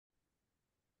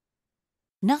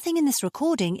Nothing in this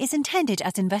recording is intended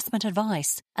as investment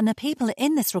advice, and the people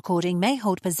in this recording may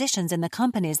hold positions in the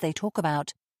companies they talk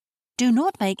about. Do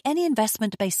not make any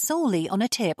investment based solely on a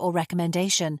tip or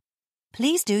recommendation.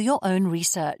 Please do your own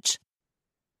research.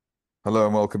 Hello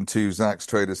and welcome to Zach's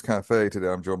Traders Cafe. Today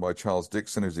I'm joined by Charles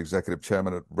Dickson, who's Executive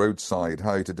Chairman at Roadside.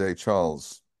 How are you today,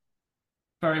 Charles?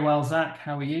 Very well, Zach.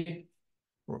 How are you?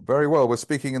 Very well. We're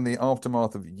speaking in the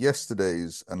aftermath of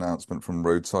yesterday's announcement from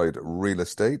Roadside Real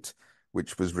Estate,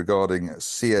 which was regarding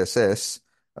CSS.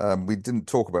 We didn't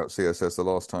talk about CSS the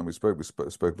last time we spoke. We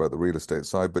spoke about the real estate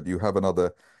side, but you have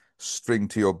another string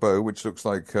to your bow, which looks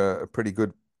like a pretty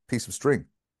good piece of string.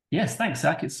 Yes, thanks,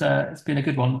 Zach. It's been a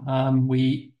good one.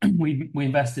 We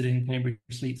invested in Cambridge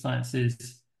Sleep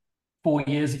Sciences 4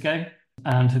 years ago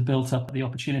and have built up the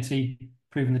opportunity,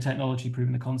 proven the technology,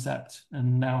 proven the concept,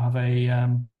 and now have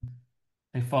a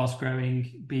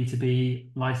fast-growing B2B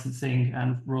licensing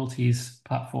and royalties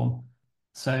platform.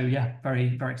 So yeah,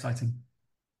 very, very exciting.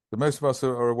 But most of us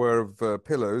are aware of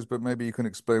pillows, but maybe you can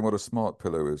explain what a smart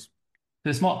pillow is.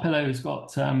 The smart pillow has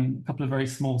got a couple of very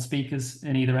small speakers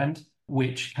in either end,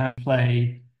 which can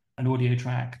play an audio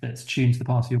track that's tuned to the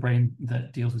part of your brain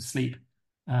that deals with sleep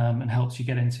and helps you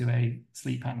get into a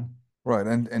sleep pattern. Right,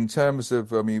 and in terms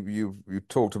of, I mean, you've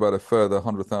talked about a further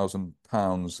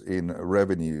 £100,000 in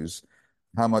revenues.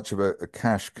 How much of a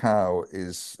cash cow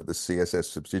is the CSS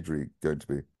subsidiary going to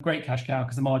be? Great cash cow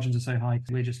because the margins are so high.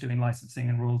 We're just doing licensing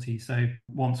and royalty. So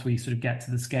once we sort of get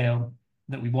to the scale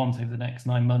that we want over the next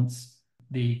 9 months,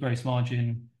 the gross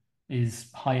margin is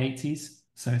high 80s.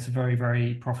 So it's a very,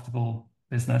 very profitable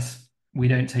business. We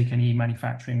don't take any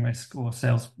manufacturing risk or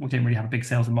sales. We don't really have a big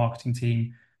sales and marketing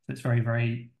team. So it's very,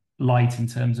 very light in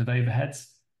terms of overheads,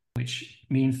 which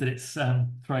means that it's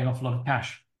throwing off a lot of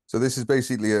cash. So this is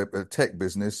basically a tech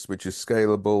business which is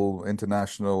scalable,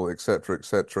 international, et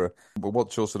cetera, But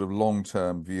what's your sort of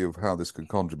long-term view of how this could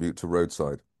contribute to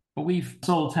Roadside? But we've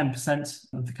sold 10%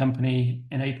 of the company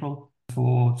in April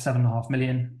for 7.5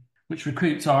 million, which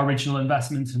recruits our original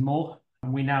investment and more.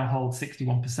 And we now hold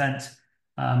 61%.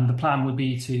 The plan would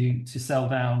be to sell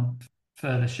down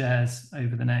further shares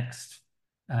over the next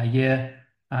year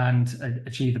and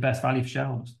achieve the best value for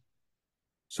shareholders.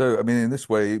 So, I mean, in this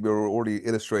way, we're already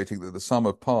illustrating that the sum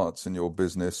of parts in your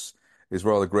business is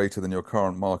rather greater than your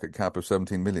current market cap of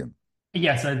 17 million.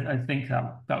 Yes, I think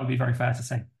that would be very fair to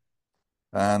say.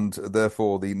 And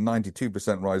therefore, the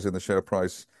 92% rise in the share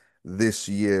price this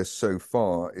year so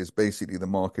far is basically the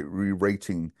market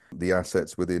re-rating the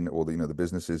assets within, or the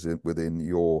businesses within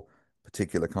your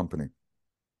particular company.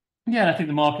 Yeah, I think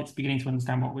the market's beginning to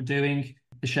understand what we're doing.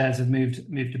 The shares have moved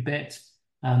a bit.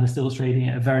 They're still trading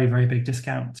at a very, very big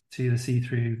discount to the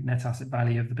see-through net asset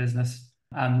value of the business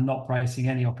and not pricing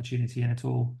any opportunity in at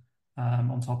all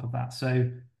on top of that. So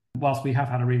whilst we have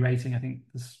had a re-rating, I think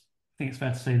it's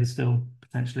fair to say there's still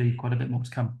potentially quite a bit more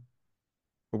to come.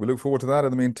 Well, we look forward to that.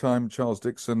 In the meantime, Charles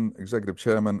Dickson, Executive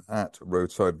Chairman at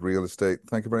Roadside Real Estate.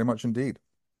 Thank you very much indeed.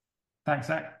 Thanks,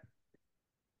 Zach.